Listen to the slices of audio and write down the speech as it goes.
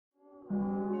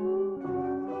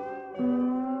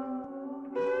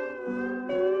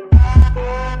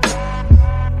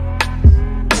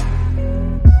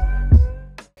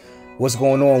What's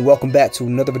going on? Welcome back to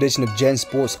another edition of Gen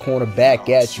Sports Corner, back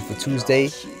at you for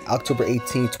Tuesday, October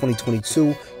 18,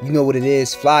 2022. You know what it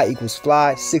is. Fly equals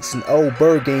fly. 6-0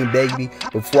 bird game, baby.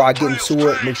 Before I get into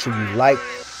it, make sure you like,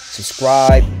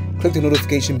 subscribe, click the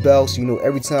notification bell so you know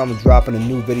every time I'm dropping a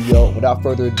new video. Without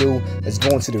further ado, let's go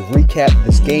into the recap of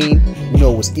this game. You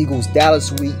know, it was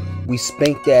Eagles-Dallas week. We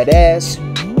spanked that ass.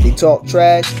 They talked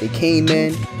trash. They came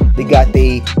in. They got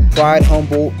their pride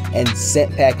humbled and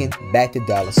sent packing back to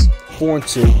Dallas.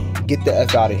 4-2. Get the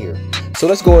F out of here. So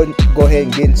let's go ahead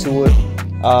and get into it.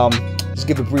 Just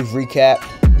give a brief recap.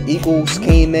 Eagles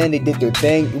came in. They did their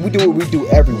thing. We do what we do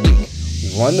every week.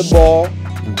 We run the ball.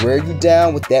 We wear you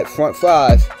down with that front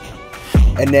five.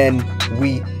 And then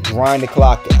we grind the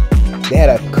clock out. They had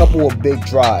a couple of big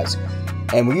drives.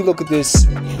 And when you look at this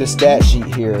stat sheet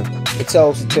here, it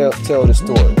tells the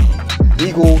story.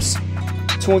 Eagles,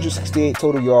 268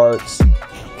 total yards.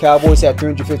 Cowboys had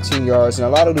 315 yards, and a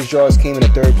lot of those yards came in the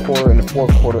third quarter and the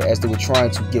fourth quarter as they were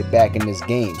trying to get back in this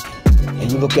game.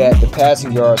 And you look at the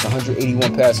passing yards,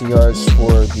 181 passing yards for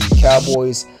the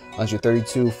Cowboys,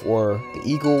 132 for the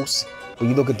Eagles. When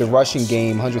you look at the rushing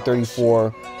game,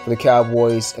 134 for the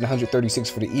Cowboys and 136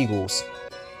 for the Eagles.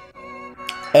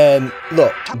 And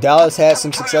look, Dallas had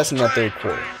some success in that third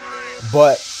quarter,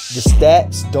 but the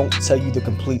stats don't tell you the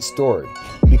complete story,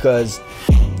 because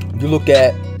you look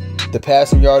at the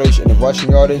passing yardage and the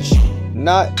rushing yardage,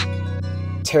 not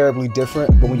terribly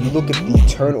different, but when you look at the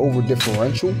turnover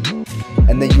differential,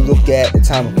 and then you look at the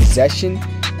time of possession,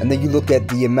 and then you look at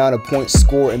the amount of points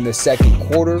scored in the second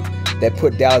quarter that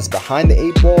put Dallas behind the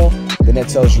 8-ball, then that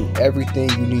tells you everything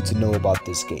you need to know about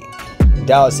this game.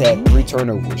 Dallas had 3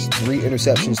 turnovers, 3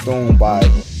 interceptions thrown by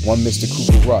one Mr.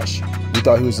 Cooper Rush. We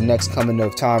thought he was the next coming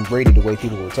of Tom Brady, the way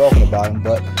people were talking about him,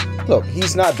 but look,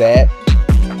 he's not bad.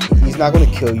 He's not going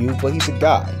to kill you, but he's a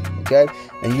guy, okay?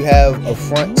 And you have a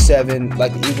front seven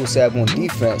like the Eagles have on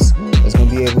defense that's going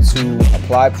to be able to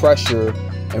apply pressure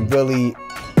and really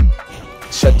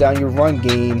shut down your run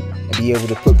game and be able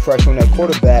to put pressure on that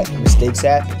quarterback. Mistakes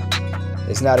happen.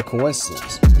 It's not a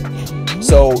coincidence.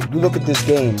 So you look at this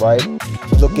game, right?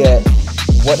 You look at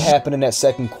what happened in that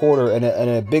second quarter, and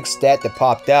a big stat that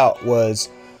popped out was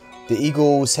the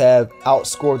Eagles have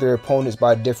outscored their opponents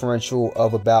by a differential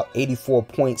of about 84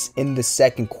 points in the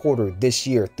second quarter this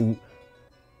year through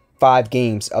 5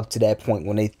 games up to that point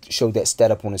when they showed that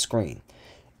stat up on the screen.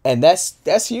 And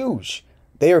that's huge.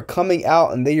 They are coming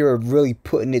out and they are really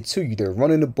putting it to you. They're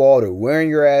running the ball, they're wearing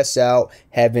your ass out,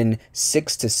 having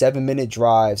 6 to 7 minute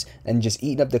drives and just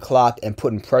eating up the clock and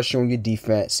putting pressure on your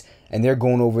defense. And they're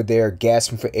going over there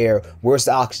gasping for air. Where's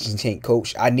the oxygen tank,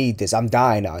 coach? I need this. I'm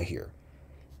dying out here.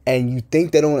 And you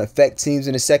think that don't affect teams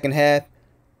in the second half?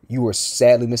 You were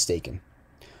sadly mistaken.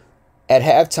 At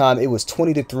halftime, it was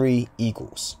 20-3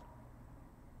 Eagles.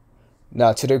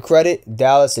 Now, to their credit,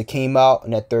 Dallas, they came out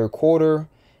in that third quarter,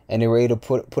 and they were able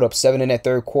to put up 7 in that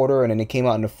third quarter, and then they came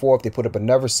out in the fourth. They put up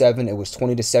another 7. It was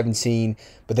 20-17,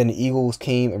 but then the Eagles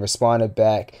came and responded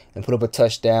back and put up a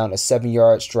touchdown, a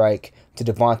 7-yard strike to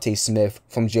Devontae Smith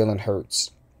from Jalen Hurts.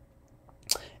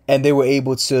 And they were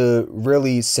able to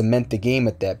really cement the game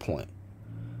at that point.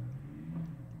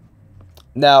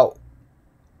 Now,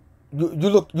 you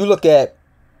look at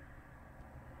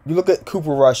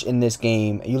Cooper Rush in this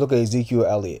game, and you look at Ezekiel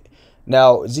Elliott.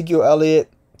 Now, Ezekiel Elliott,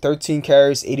 13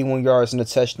 carries, 81 yards, and a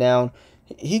touchdown.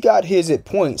 He got his at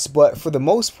points, but for the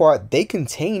most part, they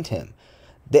contained him.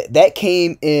 That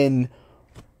came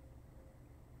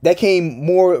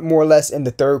more or less in the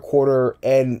third quarter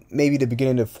and maybe the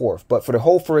beginning of the fourth. But for the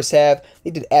whole first half, they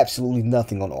did absolutely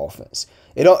nothing on offense.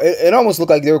 It almost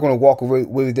looked like they were going to walk away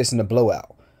with this in a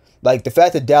blowout. Like, the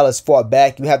fact that Dallas fought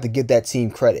back, you have to give that team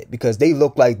credit, because they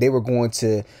looked like they were going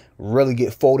to really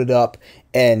get folded up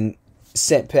and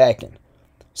sent packing.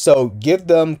 So give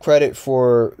them credit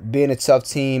for being a tough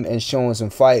team and showing some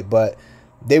fight, but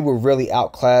they were really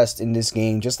outclassed in this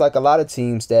game, just like a lot of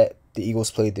teams that the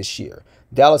Eagles played this year.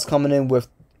 Dallas coming in with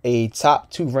a top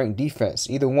 2 ranked defense,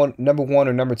 either number 1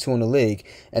 or number 2 in the league,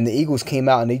 and the Eagles came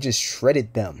out and they just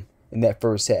shredded them in that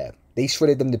first half. They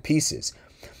shredded them to pieces.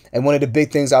 And one of the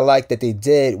big things I liked that they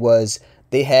did was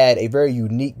they had a very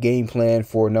unique game plan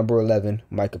for number 11,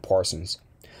 Micah Parsons.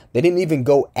 They didn't even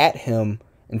go at him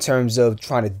in terms of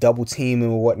trying to double team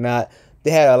him or whatnot.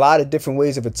 They had a lot of different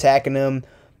ways of attacking him.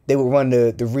 They would run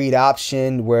the read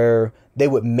option where they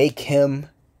would make him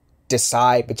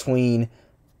decide between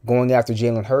going after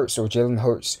Jalen Hurts, or Jalen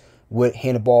Hurts would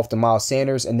hand the ball off to Miles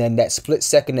Sanders, and then that split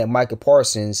second that Micah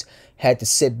Parsons had to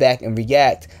sit back and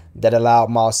react, that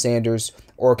allowed Miles Sanders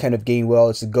or Kenneth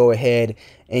Gainwell to go ahead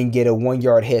and get a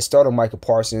 1-yard head start on Micah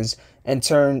Parsons and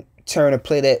turn a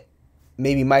play that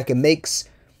maybe Micah makes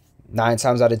 9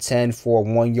 times out of 10 for a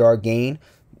 1-yard gain,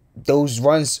 those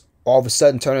runs all of a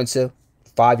sudden turn into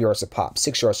 5 yards a pop,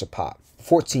 6 yards a pop,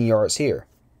 14 yards here.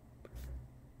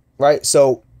 Right?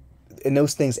 So, and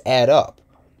those things add up.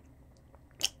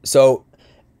 So,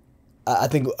 I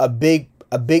think a big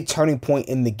turning point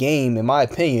in the game, in my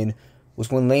opinion,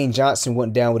 was when Lane Johnson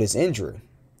went down with his injury.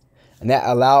 And that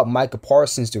allowed Micah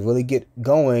Parsons to really get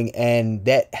going, and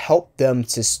that helped them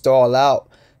to stall out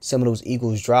some of those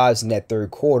Eagles drives in that third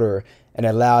quarter and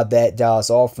allowed that Dallas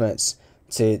offense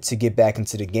to get back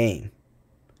into the game.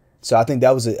 So I think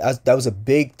that was a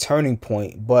big turning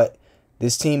point, but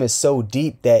this team is so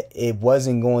deep that it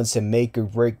wasn't going to make or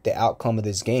break the outcome of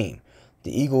this game.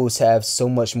 The Eagles have so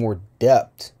much more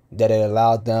depth that it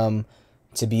allowed them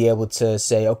to be able to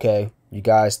say, okay, you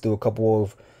guys threw a couple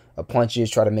of punches,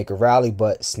 try to make a rally,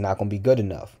 but it's not going to be good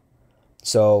enough.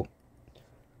 So,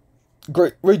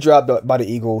 great job by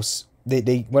the Eagles.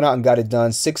 They went out and got it done,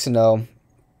 6-0.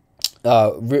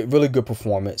 Really good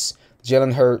performance.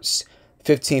 Jalen Hurts,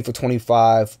 15 for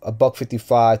 25, a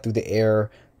 $155 through the air,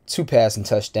 2 passing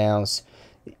touchdowns.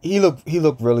 He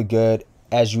looked really good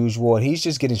as usual, and he's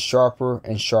just getting sharper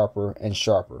and sharper and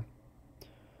sharper.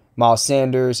 Miles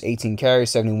Sanders, 18 carries,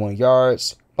 71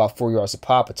 yards, about 4 yards a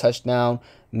pop, a touchdown.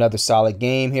 Another solid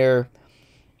game here.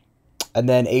 And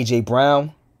then A.J.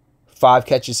 Brown, 5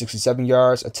 catches, 67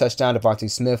 yards, a touchdown.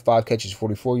 Devontae Smith, 5 catches,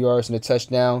 44 yards, and a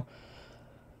touchdown.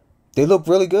 They look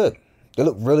really good.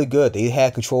 They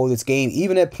had control of this game,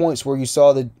 even at points where you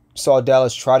saw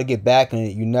Dallas try to get back in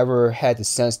it. You never had the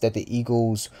sense that the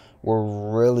Eagles were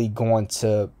really going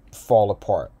to fall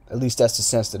apart. At least that's the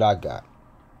sense that I got.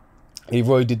 They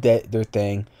really did their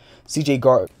thing. C.J.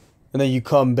 Gardner. And then you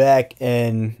come back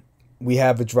and we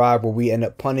have a drive where we end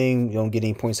up punting. You don't get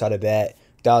any points out of that.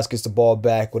 Dallas gets the ball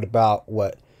back with about,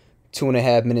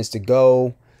 2.5 minutes to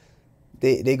go.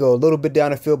 They go a little bit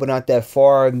down the field, but not that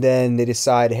far. And then they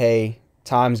decide, hey,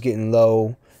 time's getting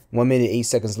low. 1 minute, 8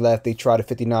 seconds left. They try the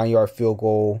 59-yard field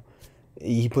goal.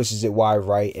 He pushes it wide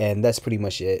right, and that's pretty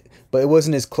much it. But it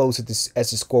wasn't as close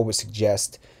as the score would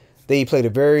suggest. They played a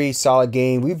very solid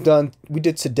game. We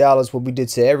did to Dallas what we did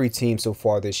to every team so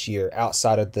far this year,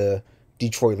 outside of the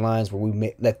Detroit Lions, where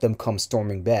we let them come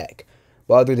storming back.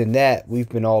 But other than that, we've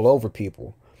been all over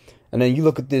people. And then you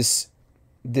look at this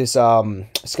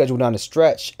schedule down the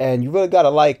stretch, and you really gotta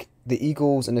like the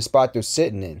Eagles and the spot they're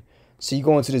sitting in. So you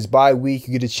go into this bye week,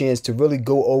 you get a chance to really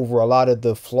go over a lot of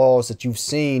the flaws that you've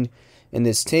seen in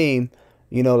this team.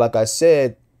 You know, like I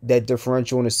said, that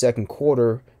differential in the second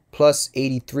quarter, plus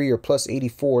 83 or plus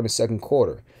 84 in the second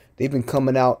quarter. They've been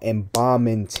coming out and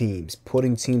bombing teams,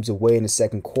 putting teams away in the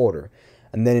second quarter.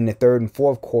 And then in the third and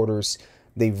fourth quarters,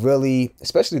 they really,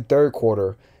 especially the third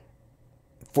quarter,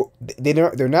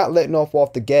 they're not letting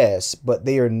off the gas, but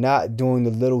they are not doing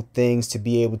the little things to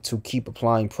be able to keep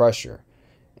applying pressure.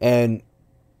 And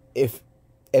if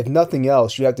nothing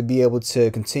else, you have to be able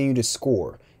to continue to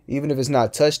score. Even if it's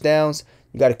not touchdowns,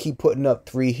 you got to keep putting up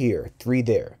 3 here, 3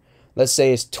 there. Let's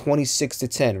say it's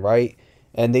 26-10, right?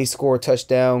 And they score a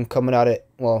touchdown coming out at,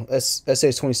 let's say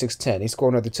it's 26-10. They score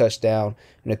another touchdown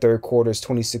in the third quarter. It's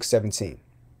 26-17.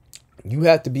 You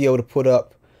have to be able to put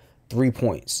up 3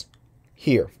 points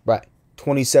here, right?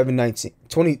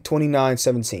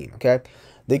 29-17, okay?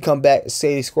 They come back,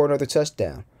 say they score another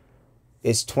touchdown.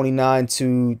 It's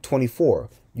 29-24.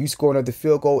 You score another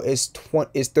field goal, it's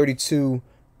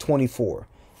 32-24.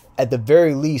 At the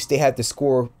very least, they have to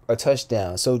score a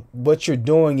touchdown. So what you're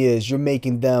doing is you're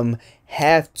making them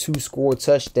have to score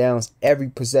touchdowns every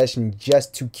possession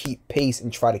just to keep pace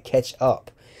and try to catch up.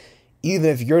 Even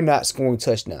if you're not scoring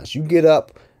touchdowns, you get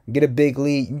up, get a big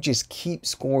lead, you just keep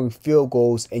scoring field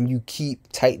goals and you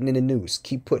keep tightening the noose,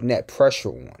 keep putting that pressure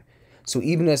on. So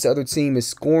even as the other team is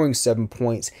scoring 7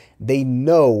 points, they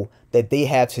know that they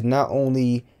have to not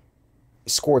only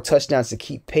score touchdowns to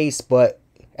keep pace, but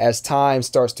as time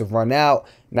starts to run out,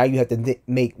 now you have to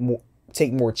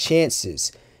take more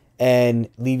chances and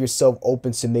leave yourself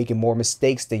open to making more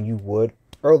mistakes than you would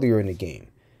earlier in the game.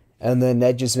 And then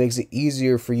that just makes it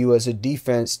easier for you as a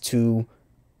defense to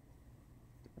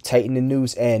tighten the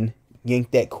noose and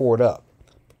yank that cord up.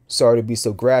 Sorry to be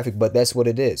so graphic, but that's what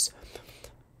it is.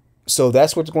 So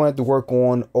that's what you're going to have to work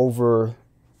on over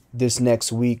this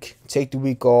next week. Take the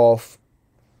week off,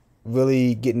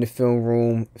 really get in the film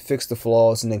room, fix the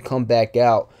flaws, and then come back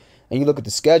out. And you look at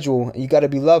the schedule, and you got to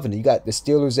be loving it. You got the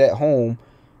Steelers at home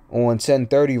on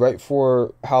 10:30 right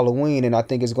before Halloween, and I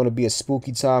think it's going to be a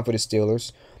spooky time for the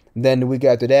Steelers. Then the week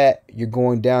after that, you're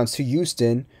going down to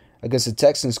Houston against a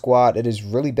Texans squad that is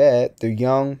really bad. They're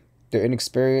young, they're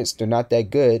inexperienced, they're not that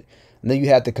good. And then you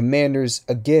have the Commanders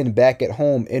again back at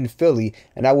home in Philly,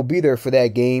 and I will be there for that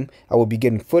game. I will be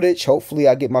getting footage. Hopefully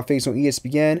I get my face on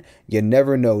ESPN. You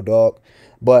never know, dog.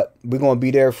 But we're going to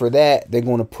be there for that. They're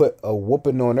going to put a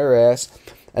whooping on their ass.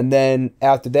 And then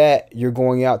after that, you're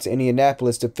going out to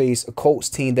Indianapolis to face a Colts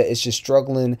team that is just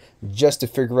struggling just to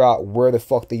figure out where the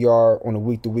fuck they are on a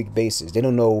week-to-week basis. They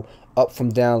don't know up from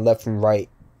down, left from right.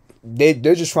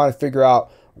 They're just trying to figure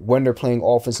out when they're playing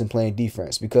offense and playing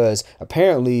defense, because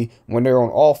apparently when they're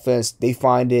on offense, they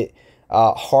find it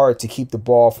hard to keep the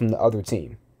ball from the other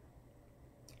team.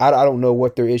 I don't know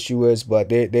what their issue is, but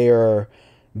they are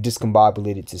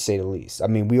discombobulated, to say the least. I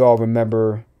mean, we all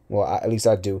remember... Well, at least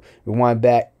I do. We went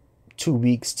back 2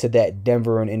 weeks to that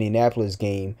Denver and Indianapolis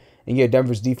game. And yeah,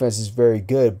 Denver's defense is very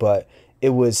good, but it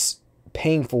was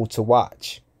painful to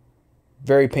watch.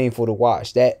 Very painful to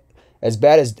watch. That, as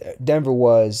bad as Denver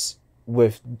was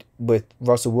with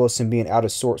Russell Wilson being out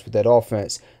of sorts with that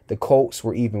offense, the Colts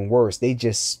were even worse. They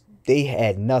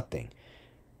had nothing.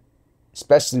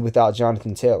 Especially without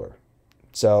Jonathan Taylor.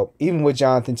 So even with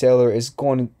Jonathan Taylor,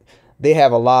 they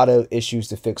have a lot of issues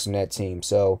to fix on that team.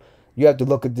 So you have to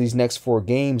look at these next 4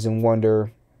 games and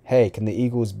wonder, hey, can the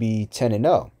Eagles be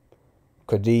 10-0?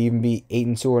 Could they even be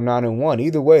 8-2 or 9-1?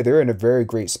 Either way, they're in a very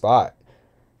great spot.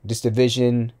 This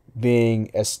division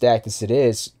being as stacked as it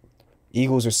is,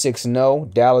 Eagles are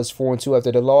 6-0, Dallas 4-2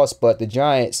 after the loss, but the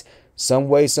Giants, some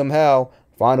way, somehow,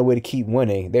 find a way to keep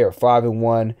winning. They are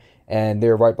 5-1, and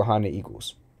they're right behind the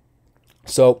Eagles.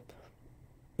 So,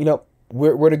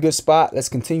 we're in a good spot. Let's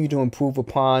continue to improve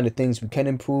upon the things we can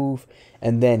improve,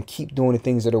 and then keep doing the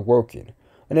things that are working.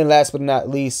 And then last but not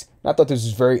least, I thought this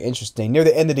was very interesting. Near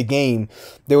the end of the game,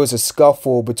 there was a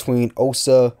scuffle between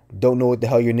Osa, don't know what the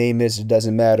hell your name is, it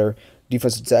doesn't matter,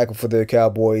 defensive tackle for the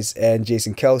Cowboys, and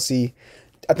Jason Kelce.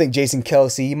 I think Jason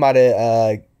Kelce, he might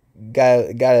have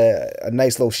got a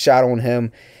nice little shot on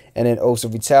him, and then Osa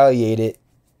retaliated.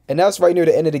 And that was right near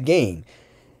the end of the game.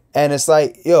 And it's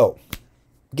like, yo,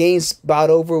 game's about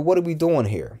over. What are we doing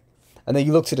here? And then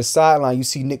you look to the sideline, you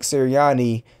see Nick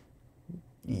Sirianni.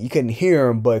 You couldn't hear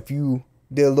him, but if you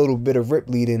did a little bit of lip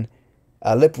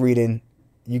reading,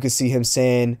 you could see him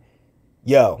saying,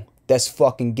 yo, that's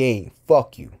fucking game.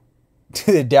 Fuck you.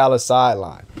 To the Dallas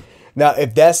sideline. Now,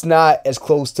 if that's not as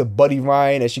close to Buddy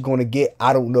Ryan as you're going to get,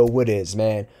 I don't know what is,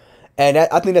 man. And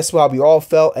I think that's why we all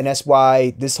felt, and that's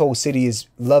why this whole city is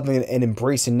loving and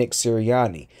embracing Nick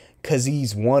Sirianni. Because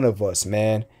he's one of us,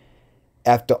 man.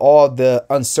 After all the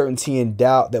uncertainty and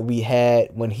doubt that we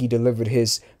had when he delivered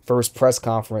his first press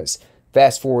conference,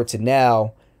 fast forward to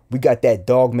now, we got that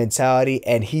dog mentality,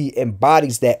 and he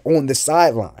embodies that on the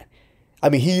sideline. I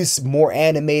mean, he's more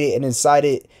animated and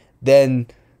excited than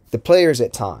the players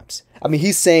at times. I mean,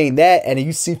 he's saying that, and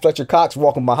you see Fletcher Cox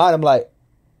walking behind him like,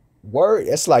 word,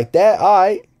 it's like that? All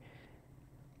right.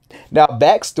 Now,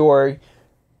 backstory,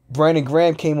 Brandon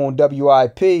Graham came on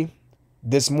WIP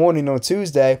this morning on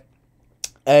Tuesday,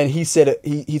 and he said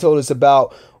he told us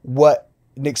about what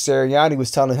Nick Sirianni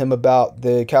was telling him about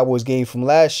the Cowboys game from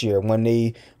last year when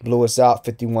they blew us out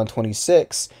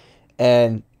 51-26.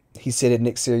 And he said that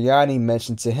Nick Sirianni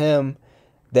mentioned to him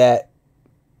that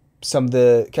some of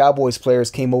the Cowboys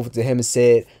players came over to him and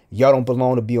said, y'all don't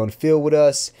belong to be on the field with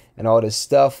us and all this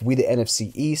stuff. We the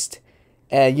NFC East.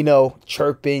 And,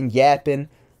 chirping, yapping.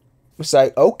 It's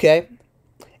like, okay.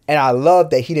 And I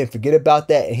love that he didn't forget about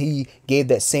that, and he gave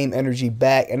that same energy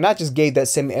back. And not just gave that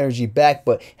same energy back,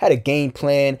 but had a game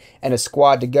plan and a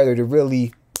squad together to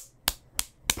really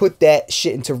put that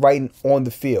shit into writing on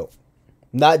the field.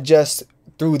 Not just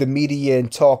through the media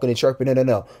and talking and chirping.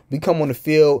 No. We come on the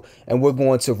field, and we're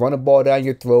going to run the ball down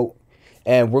your throat,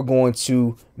 and we're going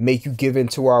to make you give in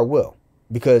to our will.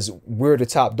 Because we're the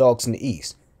top dogs in the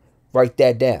East. Write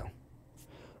that down.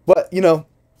 But,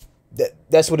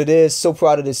 that's what it is. So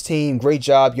proud of this team. Great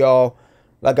job, y'all.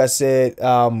 Like I said,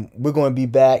 we're going to be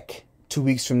back 2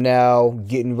 weeks from now,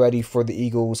 getting ready for the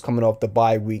Eagles coming off the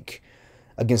bye week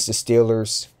against the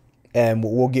Steelers. And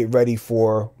we'll get ready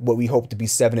for what we hope to be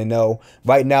 7-0.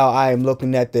 Right now, I am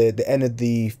looking at the end of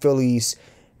the Phillies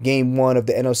game 1 of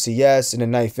the NLCS in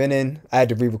the 9th inning. I had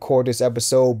to re-record this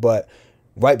episode, but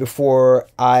right before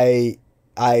I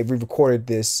re-recorded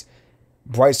this,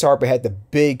 Bryce Harper had the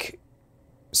big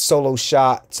solo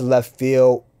shot to left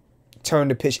field,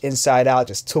 turned the pitch inside out,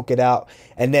 just took it out.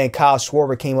 And then Kyle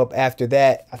Schwarber came up after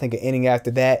that, I think an inning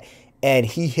after that, and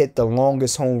he hit the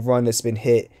longest home run that's been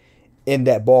hit in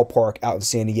that ballpark out in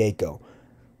San Diego.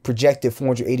 Projected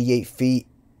 488 feet.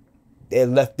 It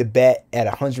left the bat at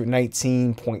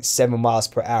 119.7 miles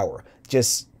per hour.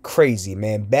 Just crazy,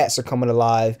 man. Bats are coming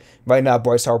alive. Right now,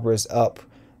 Bryce Harper is up.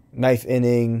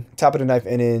 Top of the ninth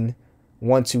inning,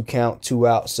 1-2 count, 2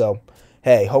 out. So,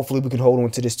 hey, hopefully we can hold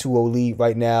on to this 2-0 lead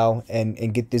right now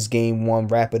and get this game 1,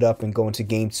 wrap it up, and go into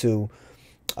game 2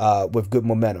 with good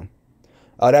momentum.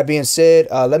 That being said,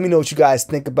 let me know what you guys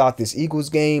think about this Eagles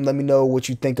game. Let me know what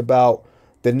you think about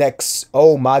the next.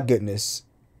 Oh, my goodness.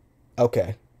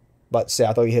 Okay. About to say,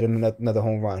 I thought you hit another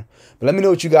home run. But let me know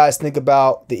what you guys think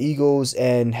about the Eagles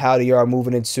and how they are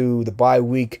moving into the bye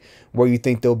week, where you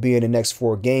think they'll be in the next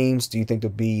 4 games. Do you think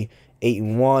they'll be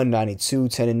 8-1, 9-2,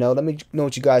 10-0? Let me know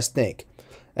what you guys think.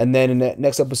 And then in the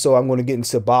next episode, I'm going to get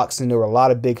into boxing. There were a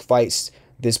lot of big fights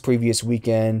this previous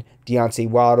weekend. Deontay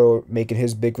Wilder making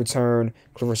his big return.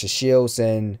 Clarissa Shields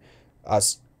and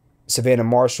Savannah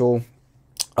Marshall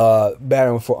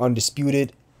battling for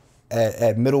undisputed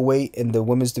at middleweight in the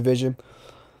women's division.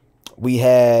 We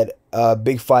had a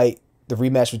big fight, the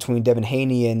rematch between Devin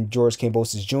Haney and George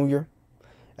Kambosos Jr.,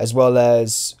 as well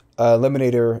as a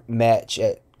eliminator match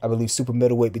at, I believe, super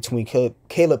middleweight between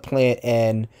Caleb Plant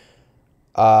and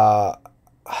I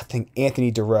think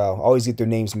Anthony Durrell. I always get their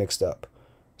names mixed up.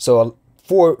 So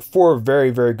four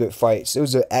very, very good fights. It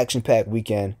was an action-packed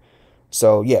weekend.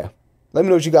 So, yeah. Let me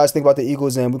know what you guys think about the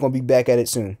Eagles, and we're going to be back at it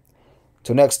soon.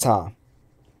 Till next time.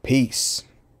 Peace.